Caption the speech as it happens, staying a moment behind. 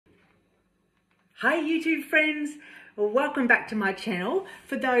Hi YouTube friends, welcome back to my channel.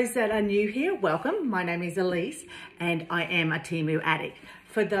 For those that are new here, welcome. My name is Elise and I am a TEMU addict.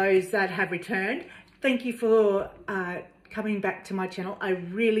 For those that have returned, thank you for coming back to my channel. I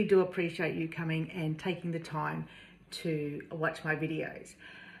really do appreciate you coming and taking the time to watch my videos.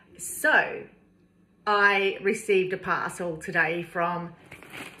 So, I received a parcel today from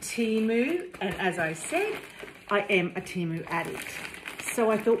TEMU, and as I said, I am a TEMU addict. So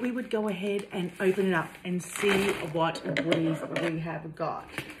I thought we would go ahead and open it up and see what goodies we have got.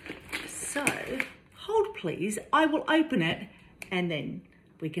 So, hold please, I will open it and then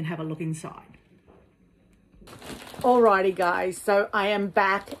we can have a look inside. Alrighty guys, so I am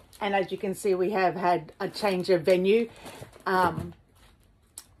back, and as you can see we have had a change of venue.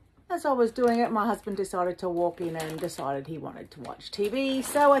 As I was doing it, my husband decided to walk in and decided he wanted to watch TV.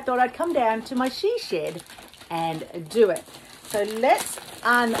 So I thought I'd come down to my she shed and do it. So let's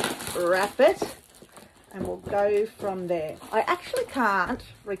unwrap it and we'll go from there. I actually can't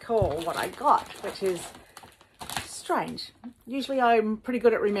recall what I got, which is strange. Usually I'm pretty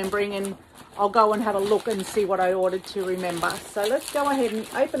good at remembering, and I'll go and have a look and see what I ordered to remember. So let's go ahead and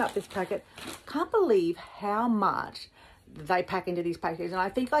open up this packet. Can't believe how much they pack into these packages, and I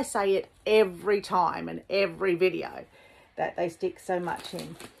think I say it every time in every video that they stick so much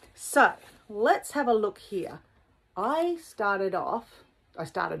in. So let's have a look here. I got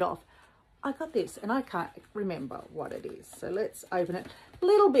this and I can't remember what it is. So let's open it. A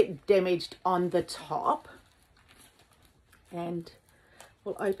little bit damaged on the top. And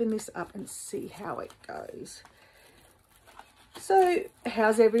we'll open this up and see how it goes. So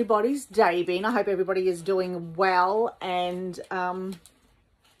how's everybody's day been? I hope everybody is doing well and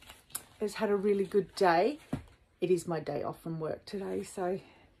has had a really good day. It is my day off from work today, so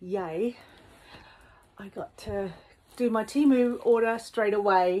yay. I got to do my TEMU order straight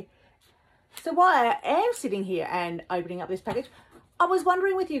away. So while I am sitting here and opening up this package, I was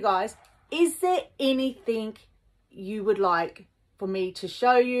wondering with you guys, is there anything you would like for me to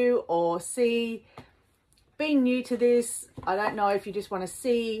show you or see? Being new to this, I don't know if you just want to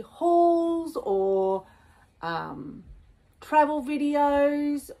see hauls or travel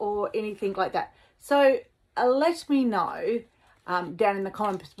videos or anything like that. So let me know down in the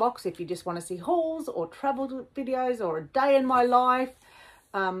comments box if you just want to see hauls or travel videos or a day in my life.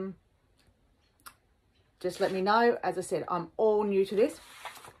 Just let me know. As I said, I'm all new to this.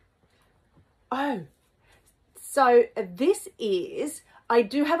 Oh, so this is, I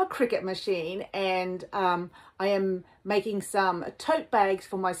do have a Cricut machine, and I am making some tote bags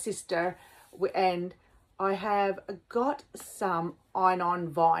for my sister, and I have got some iron-on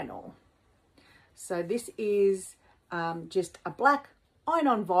vinyl. So this is just a black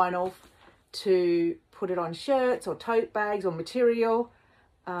iron-on vinyl to put it on shirts or tote bags or material,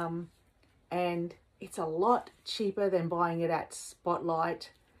 and it's a lot cheaper than buying it at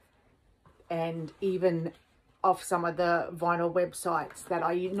Spotlight and even off some of the vinyl websites that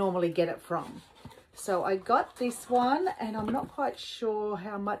I normally get it from. So I got this one, and I'm not quite sure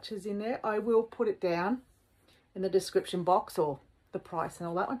how much is in there. I will put it down in the description box, or the price and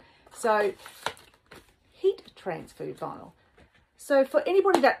all that one. So heat transfer vinyl. So for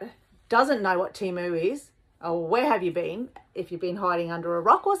anybody that doesn't know what TEMU is, or where have you been, if you've been hiding under a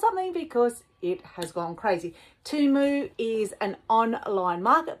rock or something, because it has gone crazy. TEMU is an online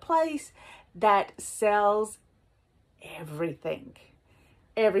marketplace that sells everything.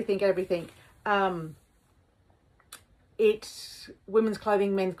 It's women's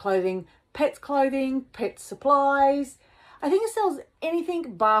clothing, men's clothing, pet supplies. I think it sells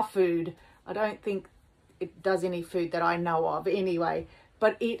anything bar food. I don't think it does any food that I know of anyway,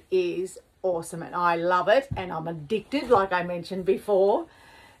 but it is awesome and I love it, and I'm addicted like I mentioned before.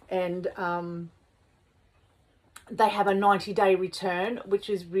 And they have a 90-day return, which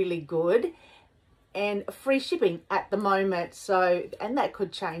is really good, and free shipping at the moment. So, and that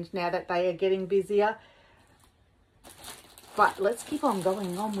could change now that they are getting busier. But let's keep on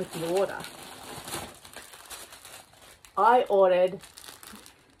going on with the order. I ordered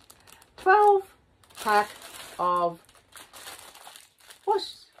 12 pack of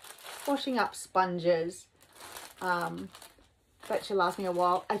washing up sponges. That should last me a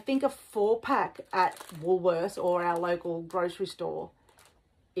while. I think a 4-pack at Woolworths or our local grocery store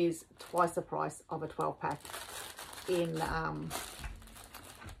is twice the price of a 12-pack in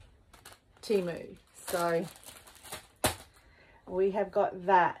TEMU. So we have got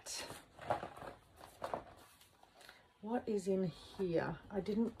that. What is in here? I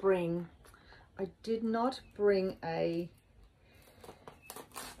did not bring a,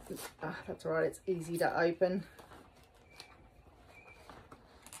 that's all right, it's easy to open.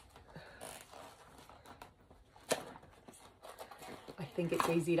 think it's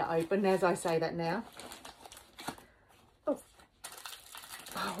easy to open as I say that now. Oh,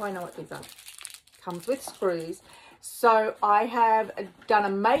 I know what these are. Comes with screws. So I have done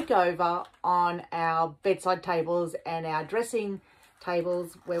a makeover on our bedside tables and our dressing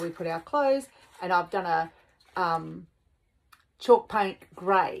tables where we put our clothes, and I've done a chalk paint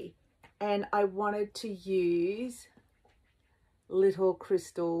grey, and I wanted to use little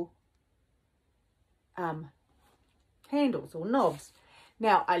crystal handles or knobs.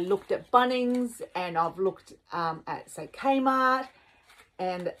 Now I looked at Bunnings and I've looked at, say, Kmart,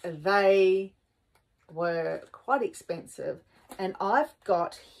 and they were quite expensive. And I've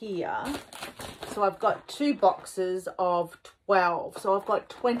got here, so I've got 2 boxes of 12, so I've got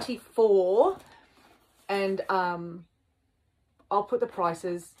 24, and I'll put the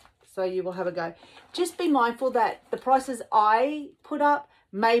prices so you will have a go. Just be mindful that the prices I put up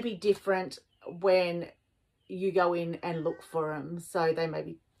may be different when you go in and look for them, so they may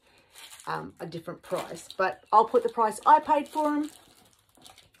be a different price, but I'll put the price I paid for them,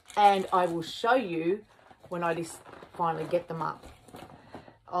 and I will show you when I just finally get them up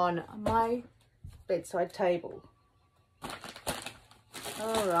on my bedside table.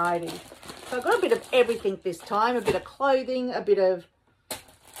 Alrighty, so I've got a bit of everything this time, a bit of clothing, a bit of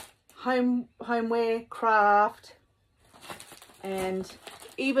homeware, craft, and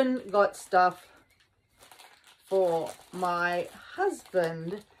even got stuff for my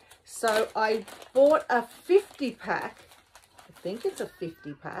husband. So I bought a 50 pack, I think it's a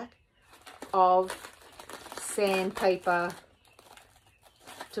 50 pack of sandpaper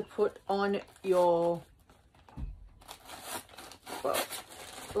to put on your, well,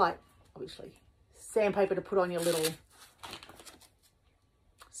 like obviously sandpaper to put on your little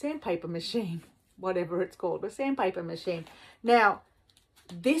sandpaper machine, whatever it's called, a sandpaper machine. Now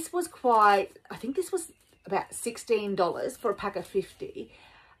this was quite, I think this was about $16 for a pack of 50.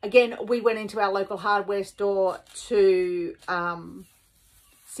 Again, we went into our local hardware store to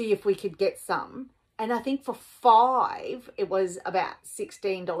see if we could get some, and I think for 5 it was about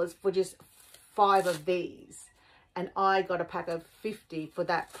 $16 for just 5 of these, and I got a pack of 50 for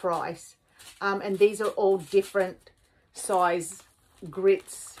that price. And these are all different size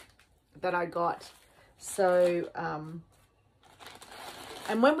grits that I got. So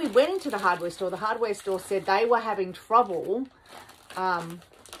and when we went into the hardware store said they were having trouble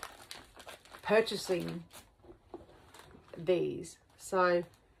purchasing these. So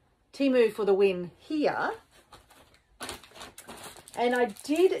TEMU for the win here. And I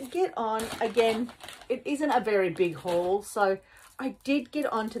did get on, again, it isn't a very big haul, so I did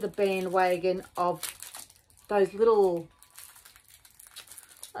get onto the bandwagon of those little,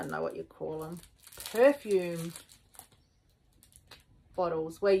 I don't know what you call them, perfume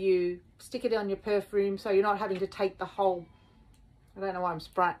bottles where you stick it on your perfume so you're not having to take the whole, I don't know why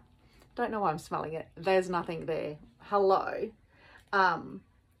I'm smelling it, there's nothing there, hello,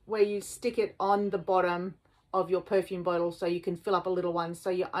 where you stick it on the bottom of your perfume bottle so you can fill up a little one, so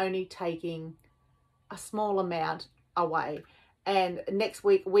you're only taking a small amount away. And next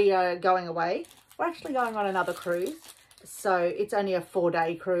week we are going away, we're actually going on another cruise, so it's only a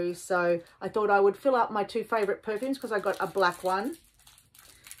 4-day cruise, so I thought I would fill up my 2 favorite perfumes because I got a black one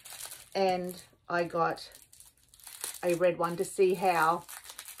and I got a red one to see how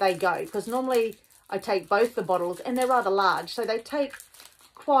they go, because normally I take both the bottles and they're rather large, so they take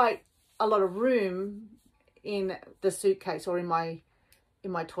quite a lot of room in the suitcase or in my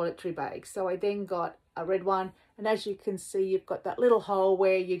toiletry bag. So I then got a red one, and as you can see, you've got that little hole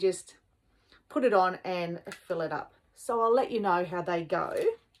where you just put it on and fill it up. So I'll let you know how they go.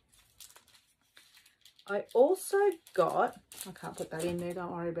 I also got, I can't put that in there,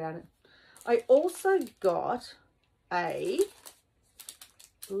 don't worry about it. I also got a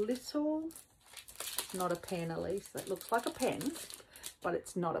little, not a pen, at least, that looks like a pen, but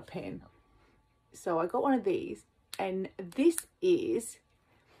it's not a pen. So I got one of these, and this is,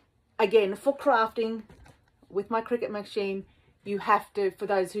 again, for crafting with my Cricut machine. You have to, for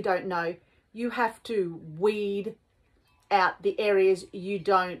those who don't know, you have to weed out the areas you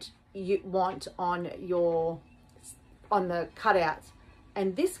want on the cutouts.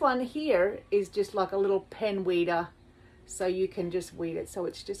 And this one here is just like a little pen weeder, so you can just weed it. So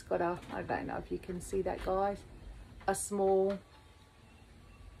it's just got a, I don't know if you can see that, guys, a small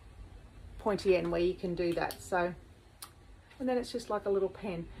pointy end where you can do that. So, and then it's just like a little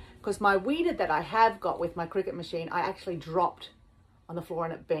pen, because my weeder that I have got with my Cricut machine, I actually dropped on the floor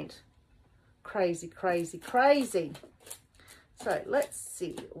and it bent. Crazy, crazy, crazy. So let's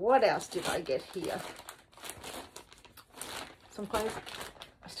see, what else did I get here? Some clothes.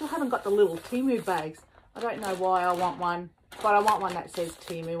 I still haven't got the little TEMU bags. I don't know why I want one. but I want one that says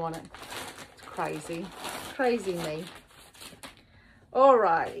TEMU on it. It's crazy. Crazy me.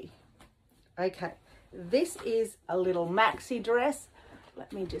 Alrighty. Okay. This is a little maxi dress.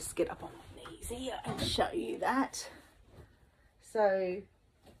 Let me just get up on my knees here and show you that. So,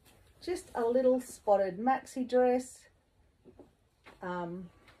 just a little spotted maxi dress.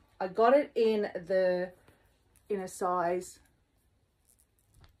 I got it in a size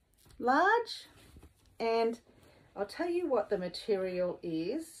large, and I'll tell you what the material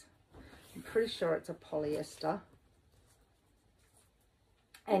is. I'm pretty sure it's a polyester.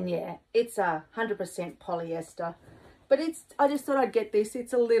 And yeah, it's 100% polyester, but I just thought I'd get this.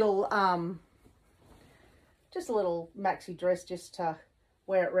 It's a little, just a little maxi dress just to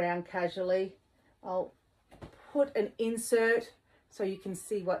wear it around casually. I'll put an insert so you can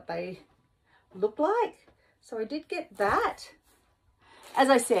see what they look like. So I did get that. As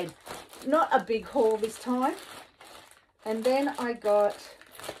I said, not a big haul this time. And then I got,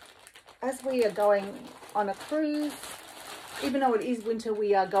 as we are going on a cruise, even though it is winter,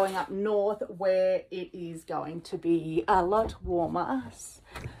 we are going up north where it is going to be a lot warmer.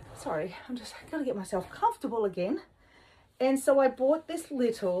 Sorry, I'm just gonna get myself comfortable again. And so I bought this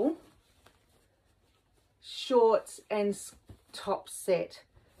little shorts and top set.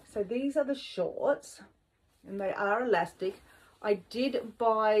 So these are the shorts, and they are elastic. I did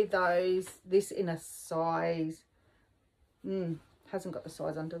buy this in a size, hasn't got the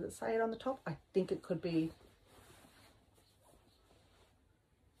size under the say it on the top. I think it could be,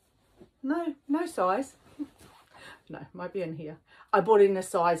 no size. No, might be in here. I bought it in a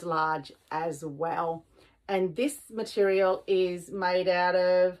size large as well. And this material is made out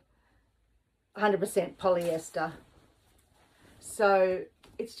of 100% polyester. So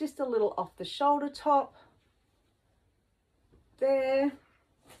it's just a little off the shoulder top there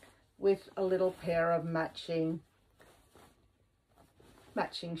with a little pair of matching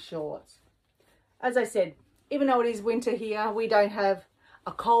shorts. As I said, even though it is winter here, we don't have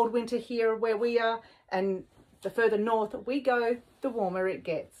a cold winter here where we are, and the further north we go, the warmer it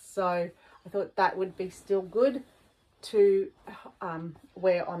gets. So I thought that would be still good to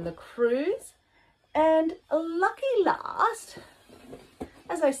wear on the cruise. And lucky last,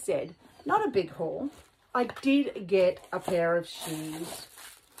 as I said, not a big haul. I did get a pair of shoes.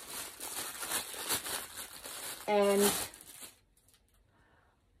 And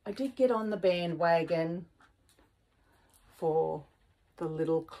I did get on the bandwagon for the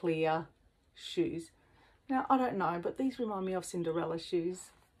little clear shoes. Now, I don't know, but these remind me of Cinderella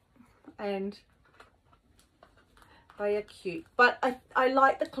shoes. And they are cute. But I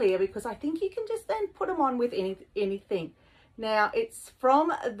like the clear because I think you can just then put them on with anything. Now, it's from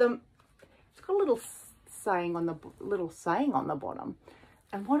the, it's got a little saying on the bottom.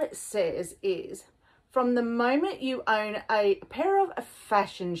 And what it says is, from the moment you own a pair of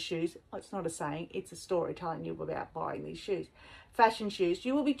fashion shoes, oh, it's not a saying, it's a story telling you about buying these shoes. Fashion shoes,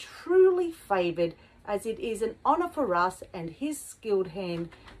 you will be truly favoured, as it is an honour for us and his skilled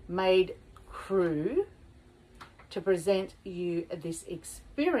handmade crew to present you this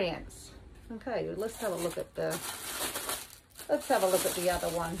experience. Okay, let's have a look at the other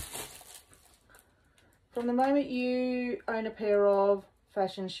one. From the moment you own a pair of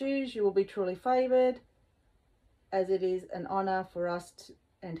fashion shoes, you will be truly favoured, as it is an honour for us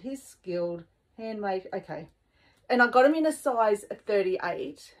and his skilled handmade. Okay, and I got them in a size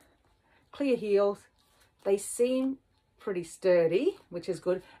 38, clear heels. They seem pretty sturdy, which is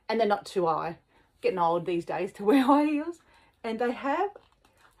good, and they're not too high. Getting old these days to wear high heels. And they have,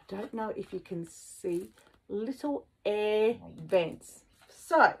 I don't know if you can see, little air vents.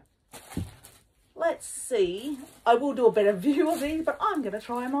 So let's see. I will do a better view of these, but I'm going to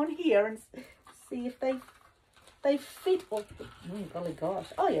try them on here and see if they fit. Or, golly gosh.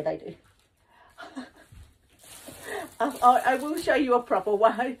 Oh yeah, they do. I will show you a proper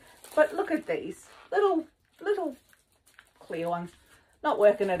way. But look at these little clear ones. Not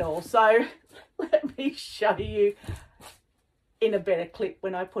working at all. So let me show you in a better clip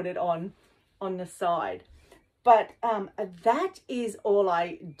when I put it on the side. But that is all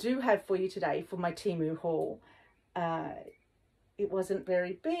I do have for you today for my TEMU haul. It wasn't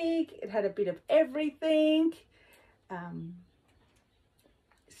very big. It had a bit of everything.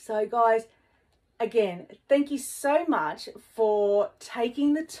 So guys, again, thank you so much for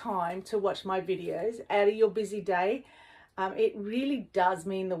taking the time to watch my videos out of your busy day. It really does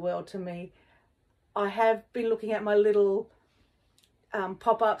mean the world to me. I have been looking at my little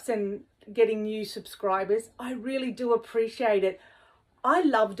pop-ups and getting new subscribers. I really do appreciate it. I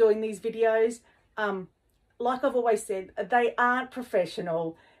love doing these videos. Like I've always said, they aren't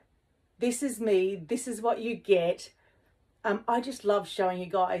professional. This is me. This is what you get. I just love showing you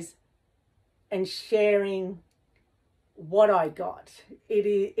guys and sharing what I got.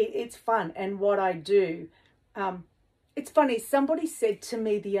 It's fun, and what I do. It's funny, somebody said to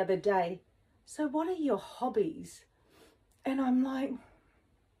me the other day, so what are your hobbies? And I'm like,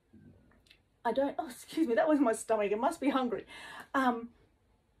 I don't, oh, excuse me, that was my stomach. It must be hungry.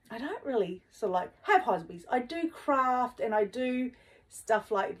 I don't really sort of like have hobbies. I do craft and I do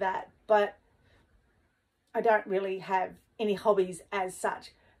stuff like that, but I don't really have any hobbies as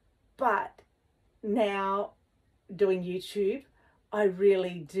such. But now doing YouTube, I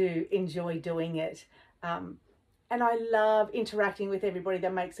really do enjoy doing it. And I love interacting with everybody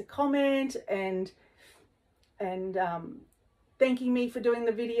that makes a comment and thanking me for doing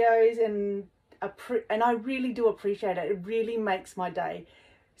the videos, and I really do appreciate it. It really makes my day.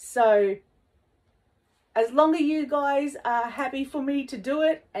 So as long as you guys are happy for me to do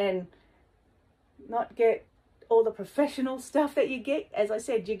it and not get all the professional stuff that you get, as I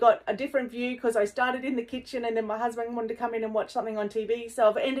said, you got a different view because I started in the kitchen and then my husband wanted to come in and watch something on TV. So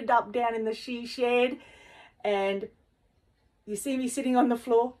I've ended up down in the she shed, and you see me sitting on the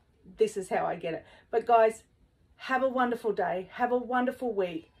floor. This is how I get it. But guys, have a wonderful day. Have a wonderful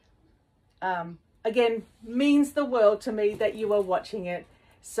week. Again, means the world to me that you are watching it.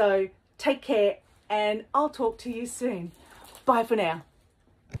 So take care, and I'll talk to you soon. Bye for now.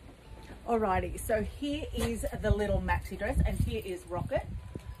 Alrighty, so here is the little maxi dress, and here is Rocket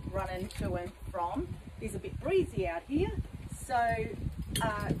running to and from. It's a bit breezy out here, so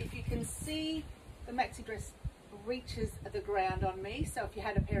if you can see, the maxi dress reaches the ground on me. So if you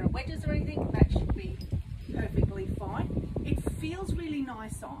had a pair of wedges or anything, that should be perfectly fine. It feels really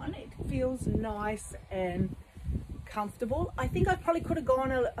nice on. It feels nice and comfortable. I think I probably could have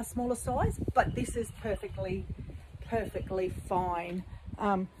gone a smaller size, but this is perfectly fine.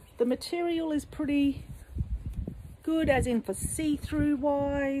 The material is pretty good, as in for see-through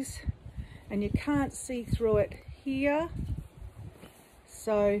wise, and you can't see through it here.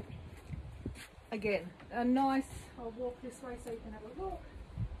 So again, a nice, I'll walk this way so you can have a look.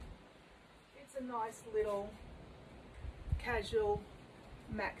 It's a nice little casual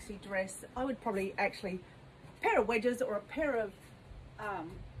maxi dress. I would probably actually, a pair of wedges or a pair of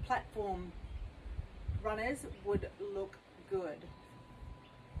platform runners would look good.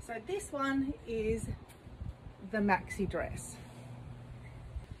 So this one is the maxi dress.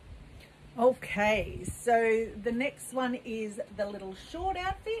 Okay, so the next one is the little short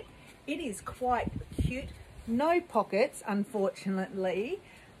outfit. It is quite cute. No pockets, unfortunately.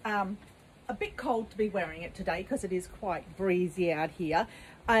 A bit cold to be wearing it today because it is quite breezy out here.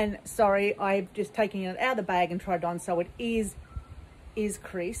 And sorry, I've just taken it out of the bag and tried it on, so it is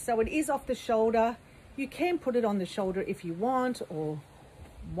creased. So it is off the shoulder. You can put it on the shoulder if you want, or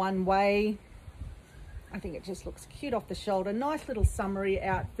one way. I think it just looks cute off the shoulder. Nice little summery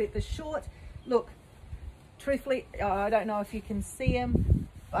outfit. The shorts, look, truthfully, I don't know if you can see them,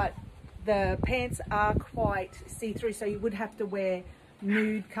 but the pants are quite see-through, so you would have to wear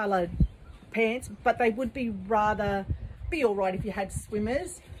nude coloured pants, but they would be all right if you had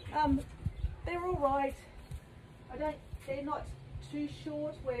swimmers. They're all right. They're not too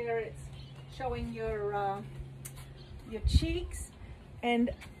short where it's showing your cheeks,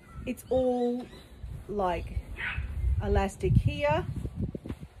 and it's all like elastic here.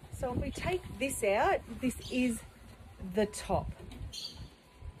 So if we take this out, this is the top.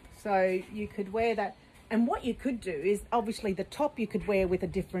 So you could wear that, and what you could do is obviously the top you could wear with a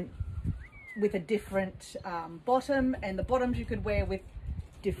different bottom, and the bottoms you could wear with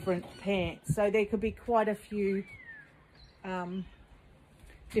different pants. So there could be quite a few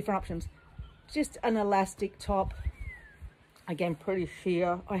different options. Just an elastic top, again pretty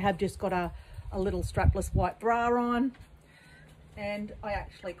sheer. I have just got a little strapless white bra on, and I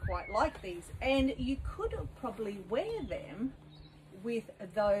actually quite like these. And you could probably wear them with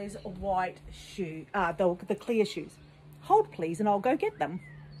those white shoes, the clear shoes. Hold please and I'll go get them.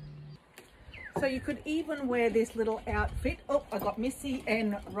 So you could even wear this little outfit. Oh, I got Missy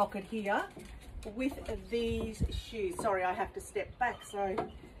and Rocket here with these shoes. Sorry, I have to step back. So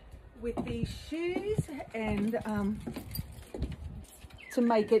with these shoes, and to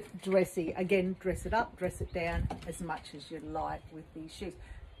make it dressy. Again, dress it up, dress it down as much as you like with these shoes.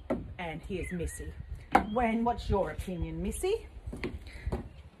 And here's Missy. Wayne, what's your opinion, Missy?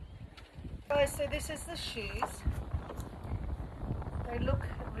 Guys, so this is the shoes. They look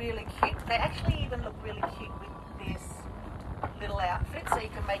really cute. They actually even look really cute with this little outfit, so you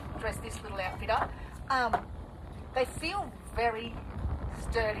can dress this little outfit up. They feel very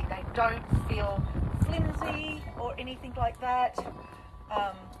sturdy. They don't feel flimsy or anything like that.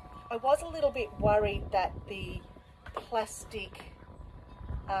 I was a little bit worried that the plastic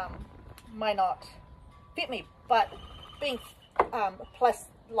may not fit me, but being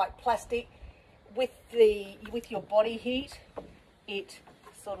like plastic with your body heat, it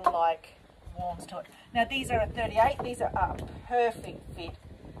sort of like warms to it. Now these are a 38, these are a perfect fit,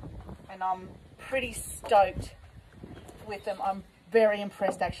 and I'm pretty stoked with them. I'm very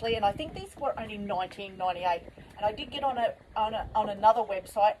impressed actually, and I think these were only $19.98, and I did get on another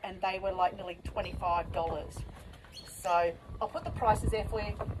website and they were like nearly $25. So I'll put the prices there for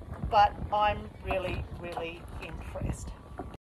you, but I'm really impressed.